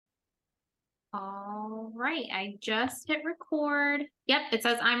All right, I just hit record. Yep, it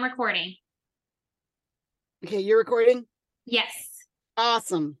says I'm recording. Okay, you're recording? Yes,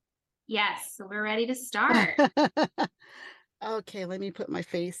 Awesome. yes, so we're ready to start. Okay, let me put my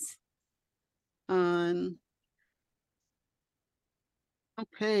face on.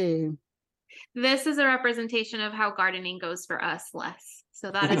 Okay. This is a representation of how gardening goes for us, Les.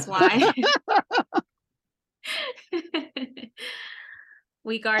 So that is why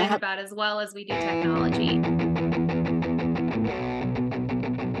we I garden have, about as well as we do technology.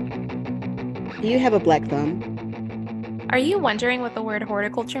 do you have a black thumb? Are you wondering what the word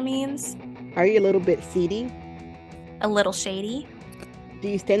horticulture means? Are you a little bit seedy? A little shady? Do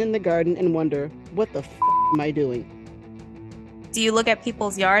you stand in the garden and wonder, what the am I doing? Do you look at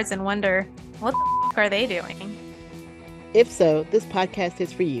people's yards and wonder, what the are they doing? If so, this podcast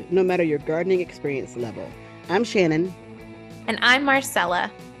is for you, no matter your gardening experience level. I'm Shannon. And I'm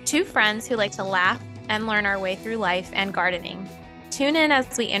Marcella, two friends who like to laugh and learn our way through life and gardening. Tune in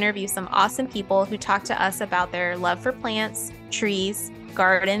as we interview some awesome people who talk to us about their love for plants, trees,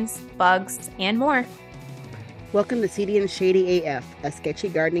 gardens, bugs, and more. Welcome to Seedy and Shady AF, a sketchy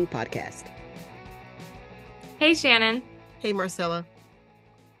gardening podcast. Hey, Shannon, Hey, Marcella.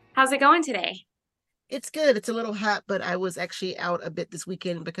 how's it going today? It's good. It's a little hot, but I was actually out a bit this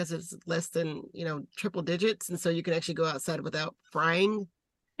weekend because it's less than, triple digits. And so you can actually go outside without frying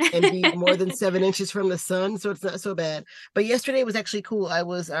and be more than 7 inches from the sun. So it's not so bad. But yesterday was actually cool. I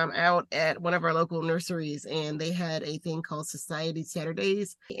was out at one of our local nurseries and they had a thing called Society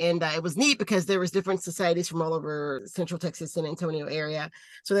Saturdays. And it was neat because there was different societies from all over Central Texas, San Antonio area.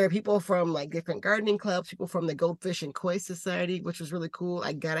 So there are people from like different gardening clubs, people from the Goldfish and Koi Society, which was really cool.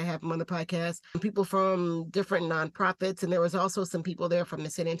 I got to have them on the podcast. People from different nonprofits. And there was also some people there from the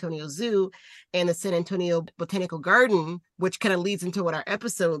San Antonio Zoo and the San Antonio Botanical Garden, which kind of leads into what our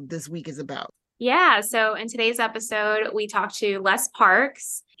episode this week is about. Yeah, so in today's episode, we talked to Les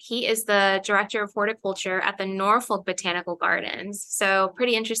Parks. He is the director of horticulture at the Norfolk Botanical Gardens. So,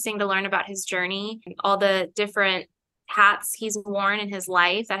 pretty interesting to learn about his journey, all the different hats he's worn in his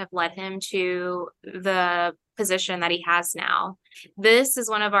life that have led him to the position that he has now. This is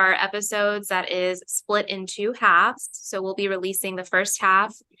one of our episodes that is split in two halves. So, we'll be releasing the first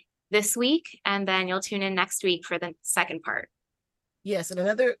half this week, and then you'll tune in next week for the second part. Yes, and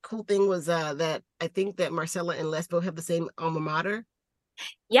another cool thing was that I think that Marcella and Lesbo have the same alma mater.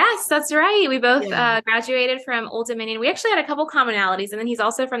 Yes, that's right. We both Yeah. graduated from Old Dominion. We actually had a couple commonalities, and then he's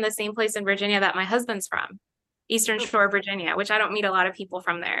also from the same place in Virginia that my husband's from, Eastern Oh, Shore, Virginia, which I don't meet a lot of people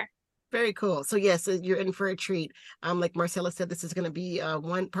from there. very cool. So yes, you're in for a treat. Like Marcella said, this is going to be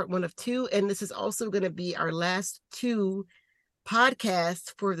part one of two, and this is also going to be our last two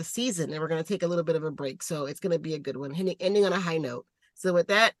podcasts for the season, and we're going to take a little bit of a break. So it's going to be a good one, ending on a high note. So with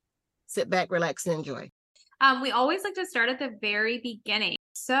that, sit back, relax, and enjoy. We always like to start at the very beginning.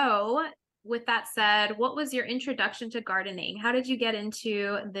 So, with that said, what was your introduction to gardening? How did you get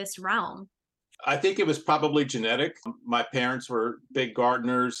into this realm? I think it was probably genetic. My parents were big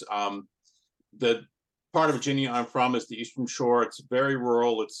gardeners. The part of Virginia I'm from is the Eastern Shore. It's very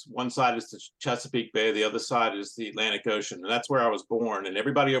rural. It's one side is the Chesapeake Bay, the other side is the Atlantic Ocean, and that's where I was born. And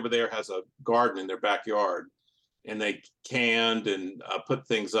everybody over there has a garden in their backyard, and they canned and put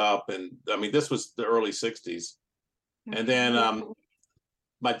things up. And I mean, this was the early '60s. And then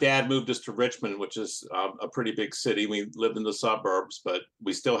my dad moved us to Richmond, which is a pretty big city. We lived in the suburbs, but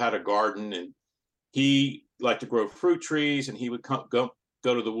we still had a garden, and he liked to grow fruit trees, and he would go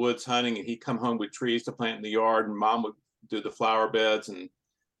to the woods hunting, and he'd come home with trees to plant in the yard, and mom would do the flower beds. And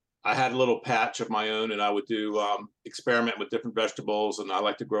I had a little patch of my own, and I would do experiment with different vegetables, and I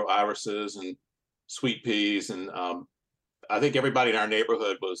like to grow irises and sweet peas. And I think everybody in our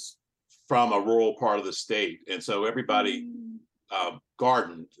neighborhood was from a rural part of the state, and so everybody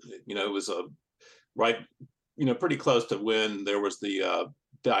gardened. It was pretty close to when there was the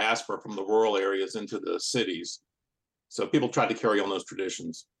diaspora from the rural areas into the cities. So people tried to carry on those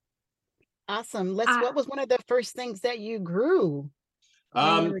traditions. Awesome. What was one of the first things that you grew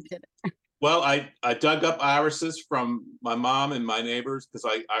when you were a kid? Well, I dug up irises from my mom and my neighbors because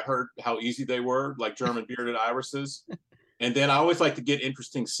I heard how easy they were, like German bearded irises. And then I always like to get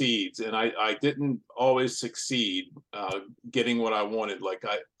interesting seeds, and I didn't always succeed getting what I wanted. Like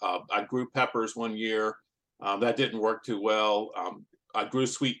I grew peppers one year, that didn't work too well. I grew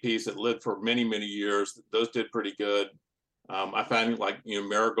sweet peas that lived for many, many years. Those did pretty good. I found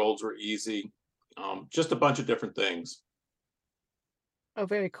marigolds were easy. Just a bunch of different things. Oh,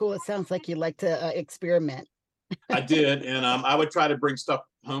 very cool. It sounds like you like to experiment. I did, and I would try to bring stuff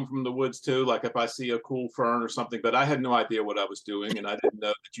home from the woods too, like if I see a cool fern or something, but I had no idea what I was doing. And I didn't know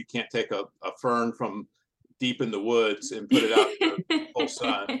that you can't take a fern from deep in the woods and put it out in the full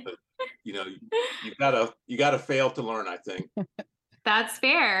sun. But you know, you gotta fail to learn, I think. That's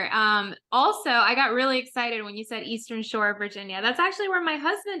fair. Also, I got really excited when you said Eastern Shore of Virginia. That's actually where my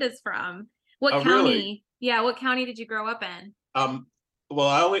husband is from. What Oh, county? really? Yeah, what county did you grow up in? Well,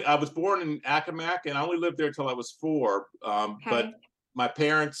 I was born in Accomack, and I only lived there till I was 4. But Okay. my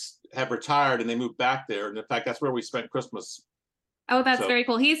parents have retired and they moved back there. And in fact, that's where we spent Christmas. Oh, that's So, very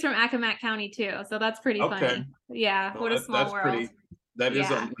cool. He's from Accomack County too, so that's pretty okay. funny. Yeah, Well, what a small that's world. pretty, that is,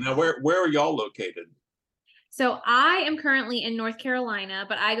 Yeah. now where are y'all located? So I am currently in North Carolina,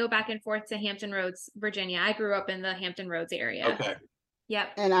 but I go back and forth to Hampton Roads, Virginia. I grew up in the Hampton Roads area. Okay.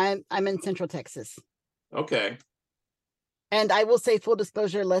 Yep. And I'm in Central Texas. Okay. And I will say, full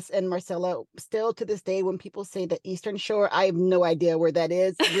disclosure, Les and Marcella, still to this day, when people say the Eastern Shore, I have no idea where that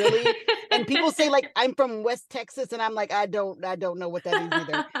is, really. And people say, like, I'm from West Texas, and I'm like, I don't know what that is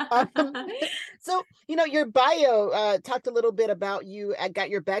either. So, your bio talked a little bit about you. I got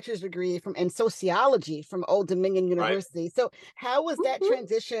your bachelor's degree in sociology from Old Dominion University. Right. So how was that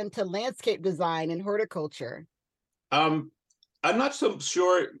transition to landscape design and horticulture? I'm not so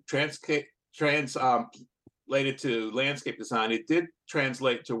sure related to landscape design. It did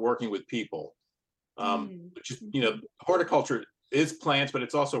translate to working with people, which is, horticulture is plants, but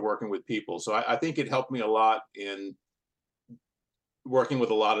it's also working with people. So I think it helped me a lot in working with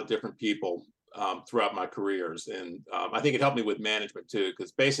a lot of different people throughout my careers. And I think it helped me with management too,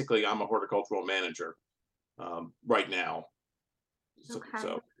 because basically I'm a horticultural manager right now.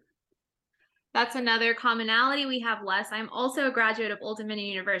 So that's another commonality we have, Les. I'm also a graduate of Old Dominion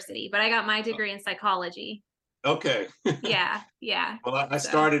University, but I got my degree in psychology. Okay. Yeah. Well, I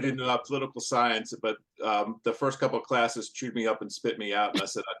started in political science, but the first couple of classes chewed me up and spit me out, and I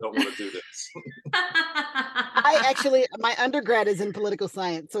said, I don't want to do this. My undergrad is in political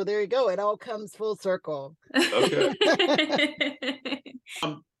science, so there you go. It all comes full circle. Okay.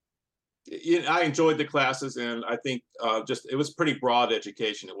 I enjoyed the classes, and I think it was pretty broad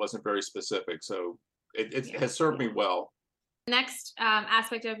education. It wasn't very specific, so it has served me well. The next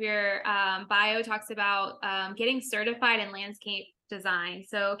aspect of your bio talks about getting certified in landscape design.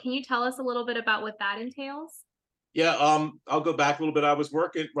 So can you tell us a little bit about what that entails? Yeah, I'll go back a little bit. I was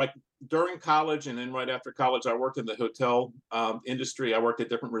working during college, and then right after college, I worked in the hotel industry. I worked at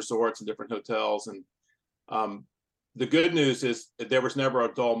different resorts and different hotels. And the good news is that there was never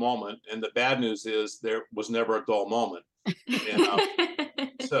a dull moment. And the bad news is there was never a dull moment. And,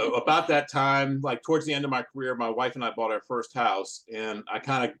 so about that time, like towards the end of my career, my wife and I bought our first house, and I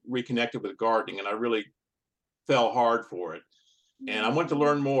kind of reconnected with gardening, and I really fell hard for it. And I wanted to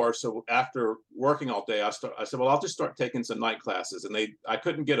learn more. So after working all day, I said, well, I'll just start taking some night classes. And I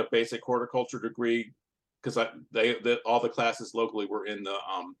couldn't get a basic horticulture degree because all the classes locally were in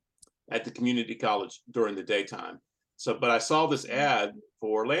at the community college during the daytime. So, but I saw this ad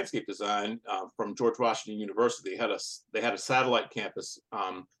for landscape design from George Washington University. They had a satellite campus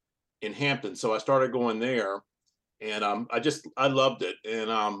in Hampton. So I started going there, and I loved it, and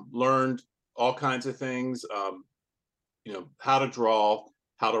learned all kinds of things. How to draw,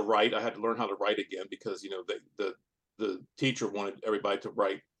 how to write. I had to learn how to write again because the teacher wanted everybody to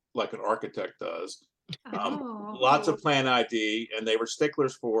write like an architect does. Lots of plant ID, and they were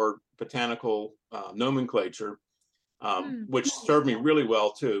sticklers for botanical nomenclature. Which served me really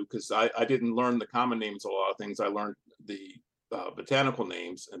well too, because I didn't learn the common names of a lot of things. I learned the botanical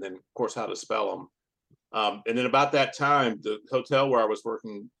names, and then of course how to spell them. And then about that time, the hotel where I was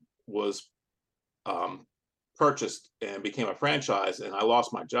working was purchased and became a franchise, and I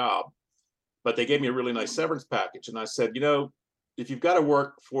lost my job. But they gave me a really nice severance package, and I said, if you've got to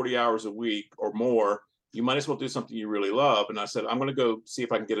work 40 hours a week or more, you might as well do something you really love. And I said, I'm going to go see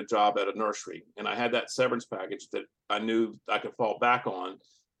if I can get a job at a nursery. And I had that severance package that I knew I could fall back on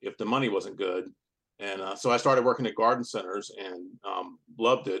if the money wasn't good. And so I started working at garden centers and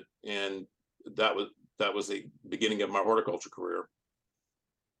loved it. And that was the beginning of my horticulture career.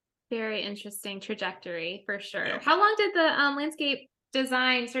 Very interesting trajectory for sure. Yeah. How long did the landscape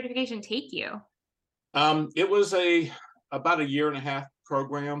design certification take you? It was about a 1.5-year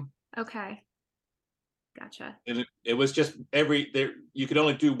program. Okay. Gotcha. And it was just you could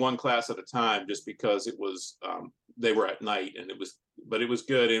only do one class at a time just because it was they were at night, and it was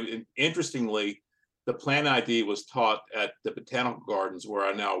good. And interestingly, the plant ID was taught at the botanical gardens where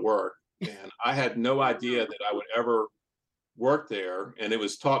I now work, and I had no idea that I would ever work there. And it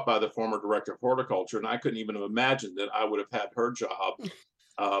was taught by the former director of horticulture, and I couldn't even imagine that I would have had her job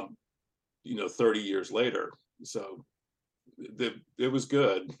 30 years later. So it was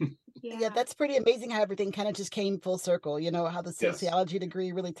good. Yeah, that's pretty amazing how everything kind of just came full circle. You know, how the Yes. sociology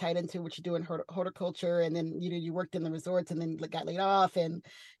degree really tied into what you do in horticulture, and then you worked in the resorts, and then got laid off, and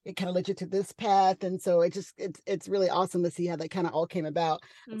it kind of led you to this path. And so it's really awesome to see how that kind of all came about.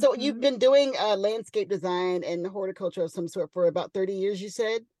 So you've been doing landscape design and horticulture of some sort for about 30 years, you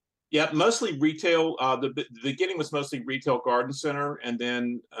said? Yeah, mostly retail. The beginning was mostly retail garden center, and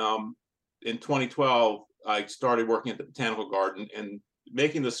then in 2012 I started working at the Botanical Garden and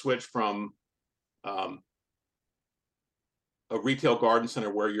making the switch from a retail garden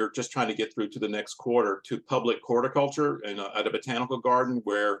center where you're just trying to get through to the next quarter to public horticulture and at a botanical garden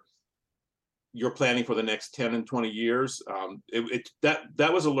where you're planning for the next 10 and 20 years.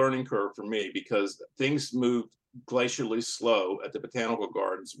 That was a learning curve for me because things moved glacially slow at the botanical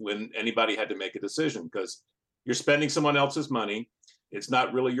gardens when anybody had to make a decision, because you're spending someone else's money. It's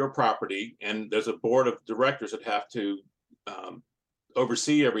not really your property, and there's a board of directors that have to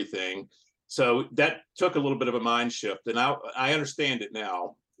oversee everything. So that took a little bit of a mind shift, and I understand it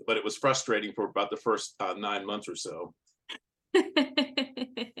now, but it was frustrating for about the first 9 months or so.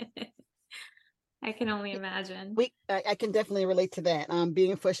 I can only imagine. I can definitely relate to that.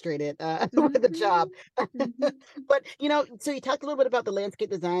 Being frustrated with the job. But so you talked a little bit about the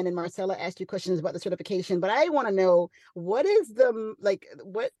landscape design, and Marcella asked you questions about the certification. But I want to know, what is the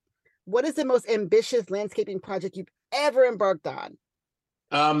most ambitious landscaping project you've ever embarked on?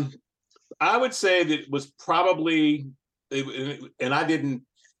 I would say that it was probably, and I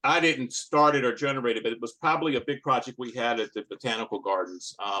didn't start it or generate it, but it was probably a big project we had at the Botanical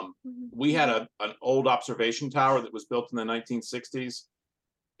Gardens. We had an old observation tower that was built in the 1960s,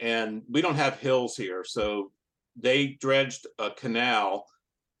 and we don't have hills here. So they dredged a canal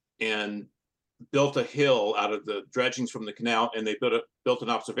and built a hill out of the dredgings from the canal, and they built an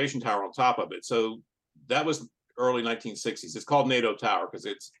observation tower on top of it. So that was early 1960s. It's called NATO Tower because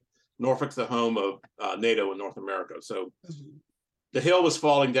Norfolk's the home of NATO in North America. So the hill was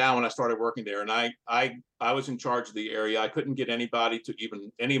falling down when I started working there, and I was in charge of the area. I couldn't get any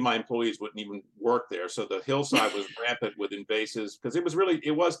of my employees wouldn't even work there. So the hillside was rampant with invasives because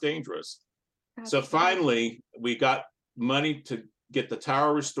it was dangerous. So finally, we got money to get the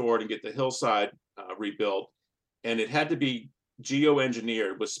tower restored and get the hillside rebuilt, and it had to be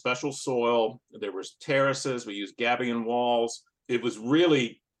geoengineered with special soil. There was terraces. We used gabion walls. It was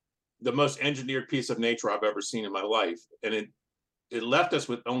really the most engineered piece of nature I've ever seen in my life, and it left us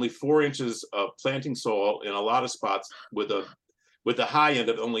with only 4 inches of planting soil in a lot of spots with a high end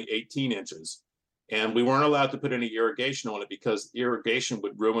of only 18 inches. And we weren't allowed to put any irrigation on it because irrigation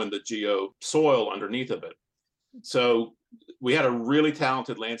would ruin the soil underneath of it. So we had a really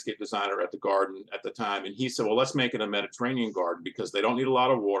talented landscape designer at the garden at the time. And he said, well, let's make it a Mediterranean garden because they don't need a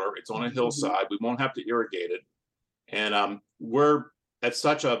lot of water. It's on a hillside. We won't have to irrigate it. And we're at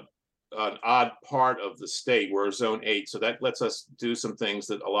such an odd part of the state. We're zone 8, so that lets us do some things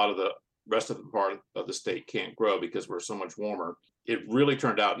that a lot of the rest of the part of the state can't grow because we're so much warmer. It really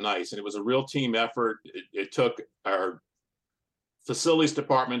turned out nice, and it was a real team effort. It took our facilities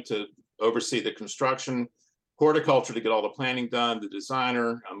department to oversee the construction, horticulture to get all the planning done, the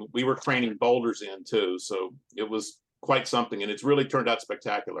designer. We were craning boulders in too, so it was quite something, and it's really turned out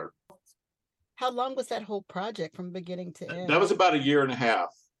spectacular. How long was that whole project from beginning to end? That was about 1.5 years.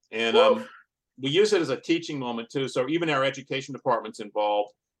 And we use it as a teaching moment too. So even our education department's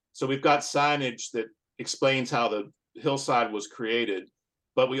involved. So we've got signage that explains how the hillside was created,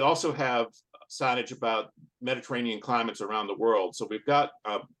 but we also have signage about Mediterranean climates around the world. So we've got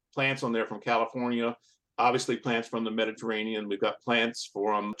plants on there from California, obviously plants from the Mediterranean. We've got plants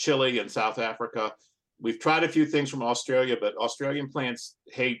from Chile and South Africa. We've tried a few things from Australia, but Australian plants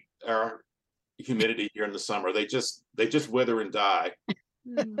hate our humidity here in the summer. They just wither and die.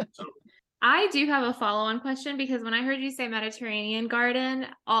 I do have a follow-on question because when I heard you say Mediterranean garden,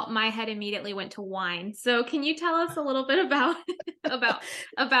 my head immediately went to wine. So can you tell us a little bit about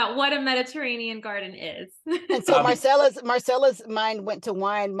what a Mediterranean garden is? And so Marcella's mind went to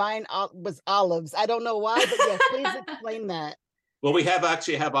wine. Mine was olives. I don't know why, but yes, please explain that. Well, we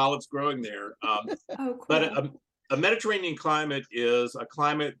actually have olives growing there. Oh, cool. But a Mediterranean climate is a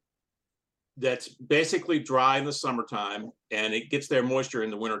climate that's basically dry in the summertime, and it gets their moisture in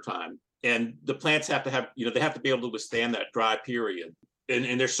the wintertime. And the plants have to have, they have to be able to withstand that dry period.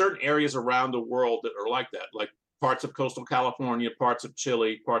 And there's certain areas around the world that are like that, like parts of coastal California, parts of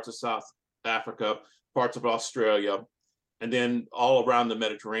Chile, parts of South Africa, parts of Australia, and then all around the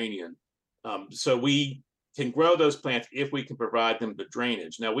Mediterranean. So we can grow those plants if we can provide them the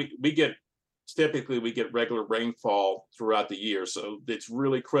drainage. Now we get typically we get regular rainfall throughout the year. So it's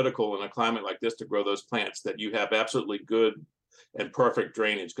really critical in a climate like this to grow those plants that you have absolutely good and perfect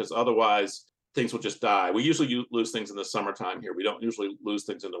drainage, because otherwise things will just die. We usually lose things in the summertime here. We don't usually lose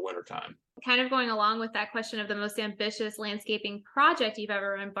things in the wintertime. Kind of going along with that question of the most ambitious landscaping project you've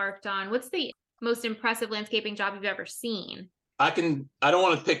ever embarked on, what's the most impressive landscaping job you've ever seen? I don't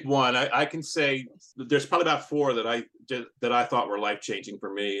want to pick one. I can say there's probably about four that I thought were life-changing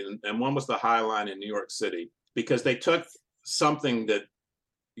for me. And one was the High Line in New York City, because they took something that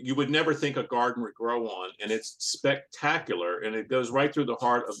you would never think a garden would grow on, and it's spectacular, and it goes right through the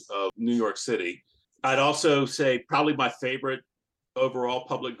heart of New York City. I'd also say probably my favorite overall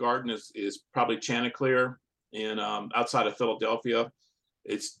public garden is probably Chanticleer in outside of Philadelphia.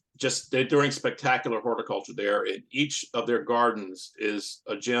 It's just, they're doing spectacular horticulture there, and each of their gardens is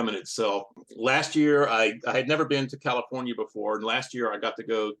a gem in itself. Last year, I had never been to California before, and last year I got to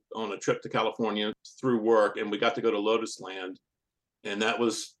go on a trip to California through work, and we got to go to Lotus Land, and that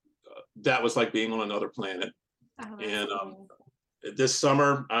was like being on another planet. Oh, And cool. This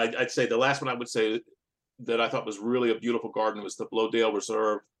summer, I'd say the last one I would say that I thought was really a beautiful garden was the Bloedale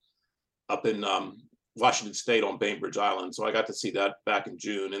Reserve up in Washington State on Bainbridge Island. So I got to see that back in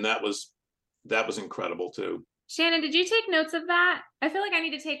June, and that was incredible too. Shannon, did you take notes of that? I feel like I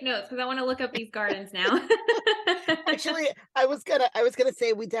need to take notes because I want to look up these gardens now. Actually, I was gonna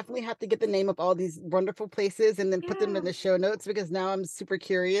say we definitely have to get the name of all these wonderful places and then put them in the show notes, because now I'm super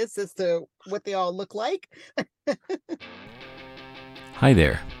curious as to what they all look like. Hi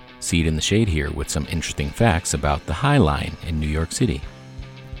there, Seed in the Shade here with some interesting facts about the High Line in New York City.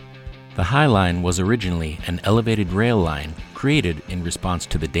 The High Line was originally an elevated rail line created in response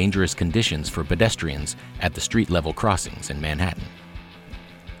to the dangerous conditions for pedestrians at the street-level crossings in Manhattan.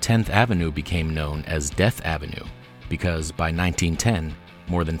 10th Avenue became known as Death Avenue because by 1910,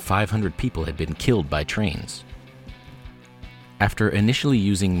 more than 500 people had been killed by trains. After initially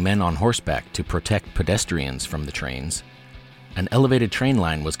using men on horseback to protect pedestrians from the trains, an elevated train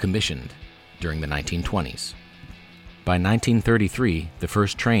line was commissioned during the 1920s. By 1933, the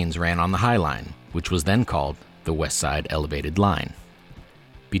first trains ran on the High Line, which was then called the West Side Elevated Line.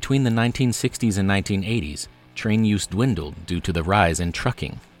 Between the 1960s and 1980s, train use dwindled due to the rise in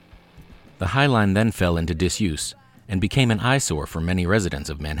trucking. The High Line then fell into disuse and became an eyesore for many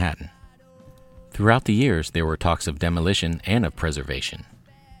residents of Manhattan. Throughout the years, there were talks of demolition and of preservation.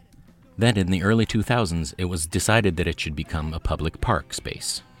 Then in the early 2000s, it was decided that it should become a public park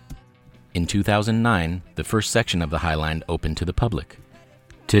space. In 2009, the first section of the High Line opened to the public.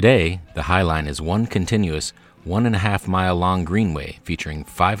 Today, the High Line is one continuous 1.5-mile-long greenway featuring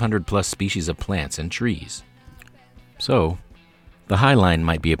 500-plus species of plants and trees. So, the High Line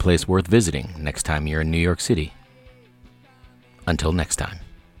might be a place worth visiting next time you're in New York City. Until next time.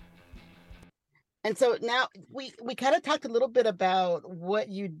 And so now we kind of talked a little bit about what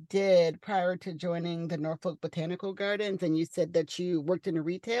you did prior to joining the Norfolk Botanical Gardens, and you said that you worked in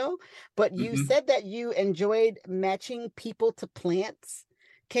retail, but you said that you enjoyed matching people to plants.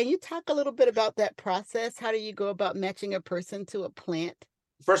 Can you talk a little bit about that process? How do you go about matching a person to a plant?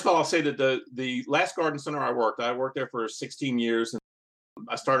 First of all, I'll say that the last garden center I worked there for 16 years. And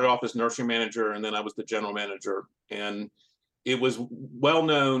I started off as nursery manager, and then I was the general manager. And it was well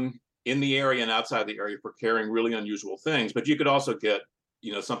known in the area and outside the area for carrying really unusual things. But you could also get,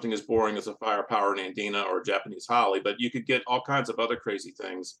 something as boring as a firepower Nandina or Japanese holly, but you could get all kinds of other crazy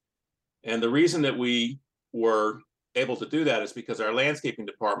things. And the reason that we were able to do that is because our landscaping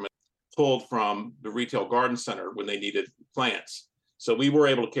department pulled from the retail garden center when they needed plants. So we were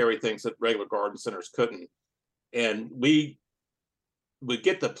able to carry things that regular garden centers couldn't. And we would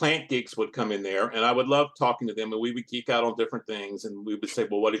get the plant geeks would come in there, and I would love talking to them, and we would geek out on different things, and we would say,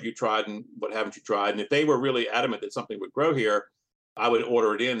 well, what have you tried and what haven't you tried? And if they were really adamant that something would grow here, I would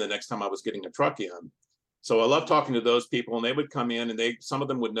order it in the next time I was getting a truck in. So I love talking to those people, and they would come in, and some of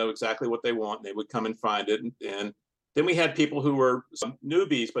them would know exactly what they want, and they would come and find it. And then we had people who were some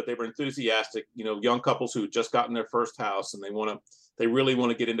newbies, but they were enthusiastic, young couples who had just gotten their first house, and they really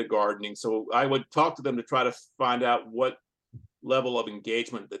want to get into gardening. So I would talk to them to try to find out what level of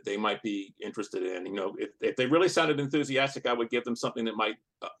engagement that they might be interested in. If they really sounded enthusiastic, I would give them something that might,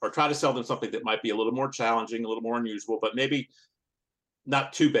 or try to sell them something that might be a little more challenging, a little more unusual, but maybe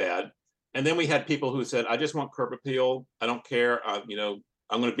not too bad. And then we had people who said, I just want curb appeal. I don't care. I'm going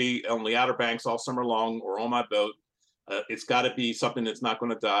to be on the Outer Banks all summer long or on my boat. It's got to be something that's not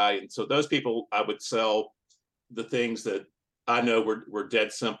going to die. And so those people, I would sell the things that I know were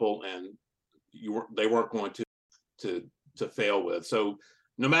dead simple, and they weren't going to fail with. So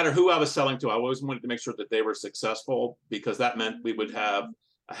no matter who I was selling to, I always wanted to make sure that they were successful, because that meant we would have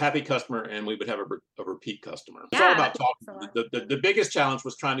happy customer and we would have a repeat customer. It's Yeah, all about that's talking. excellent. The biggest challenge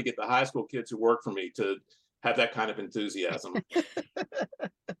was trying to get the high school kids who work for me to have that kind of enthusiasm.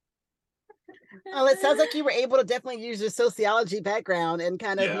 Well, it sounds like you were able to definitely use your sociology background and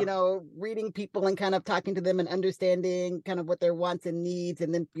kind of, Yeah. you know, reading people and kind of talking to them and understanding kind of what their wants and needs,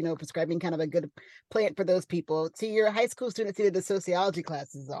 and then, you know, prescribing kind of a good plant for those people. See, your high school students needed the sociology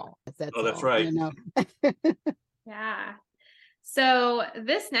classes all. That's Oh, that's all, right. you know. Yeah. So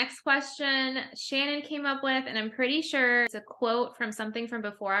this next question Shannon came up with, and I'm pretty sure it's a quote from something from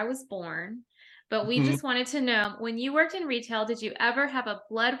before I was born. But we Mhm. just wanted to know, when you worked in retail, did you ever have a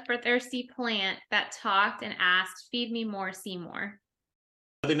bloodthirsty plant that talked and asked, "Feed me more, Seymour"?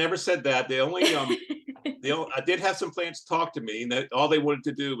 They never said that. They only I did have some plants talk to me, and that all they wanted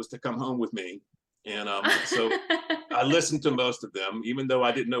to do was to come home with me. And so I listened to most of them, even though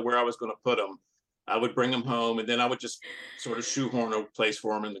I didn't know where I was going to put them. I would bring them home, and then I would just sort of shoehorn a place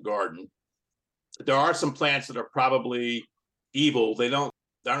for them in the garden. There are some plants that are probably evil.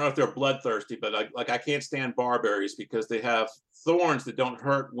 I don't know if they're bloodthirsty, but I can't stand barberries because they have thorns that don't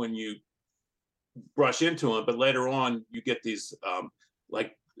hurt when you brush into them, but later on you get these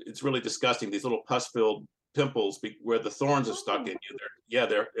like it's really disgusting, these little pus-filled pimples where the thorns are stuck in you.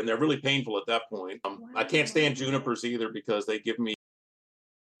 They're really painful at that point. I can't stand junipers either because they give me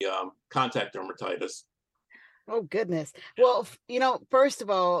contact dermatitis. Oh, goodness. Well, you know, first of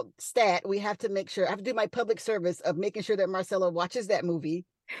all, we have to make sure, I have to do my public service of making sure that Marcella watches that movie.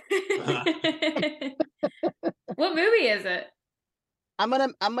 What movie is it? I'm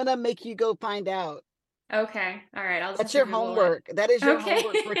gonna make you go find out. Okay. All right. I'll just That's have your to Google it. homework. That is your Okay.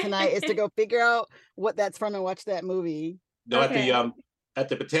 homework for tonight, is to go figure out what that's from and watch that movie. No, Okay. at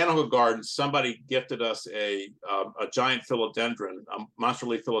the botanical gardens, somebody gifted us a giant philodendron, a monster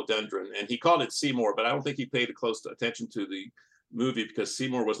leaf philodendron, and he called it Seymour, but I don't think he paid close attention to the movie because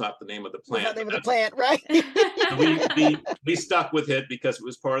Seymour was not the name of the What's plant. the name of the plant, right? We stuck with it because it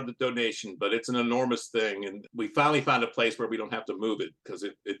was part of the donation, but it's an enormous thing, and we finally found a place where we don't have to move it because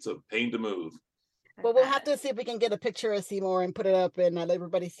it's a pain to move. Well, we'll have to see if we can get a picture of Seymour and put it up and let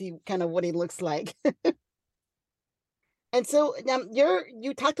everybody see kind of what he looks like. And so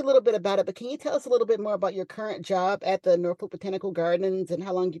you talked a little bit about it, but can you tell us a little bit more about your current job at the Norfolk Botanical Gardens and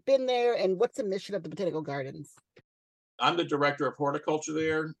how long you've been there and what's the mission of the Botanical Gardens? I'm the director of horticulture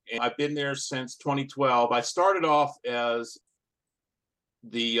there, and I've been there since 2012. I started off as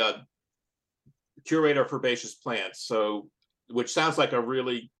the curator of herbaceous plants, which sounds like a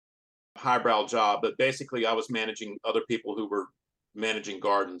really highbrow job, but basically I was managing other people who were managing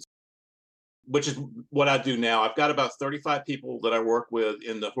gardens, which is what I do now. I've got about 35 people that I work with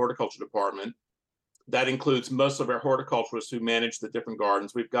in the horticulture department. That includes most of our horticulturists who manage the different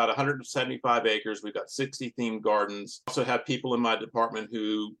gardens. We've got 175 acres. We've got 60 themed gardens. I also have people in my department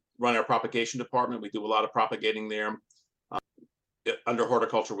who run our propagation department. We do a lot of propagating there. Under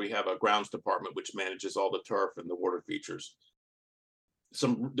horticulture, we have a grounds department, which manages all the turf and the water features.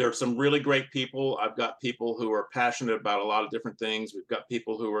 There are some really great people. I've got people who are passionate about a lot of different things. We've got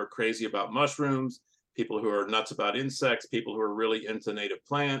people who are crazy about mushrooms, people who are nuts about insects, people who are really into native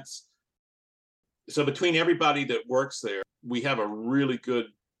plants. So between everybody that works there, we have a really good,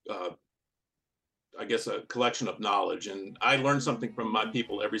 a collection of knowledge. And I learn something from my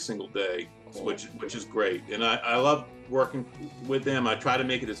people every single day, which is great. And I love working with them. I try to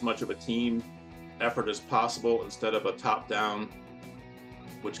make it as much of a team effort as possible instead of a top-down,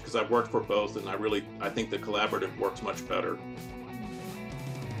 because I've worked for both, and I think the collaborative works much better.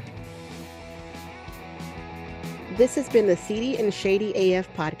 This has been the Seedy and Shady AF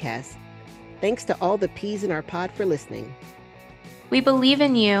podcast. Thanks to all the P's in our pod for listening. We believe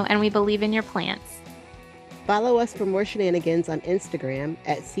in you and we believe in your plants. Follow us for more shenanigans on Instagram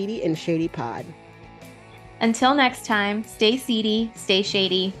at Seedy and Shady Pod. Until next time, stay seedy, stay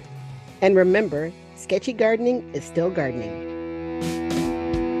shady. And remember, sketchy gardening is still gardening.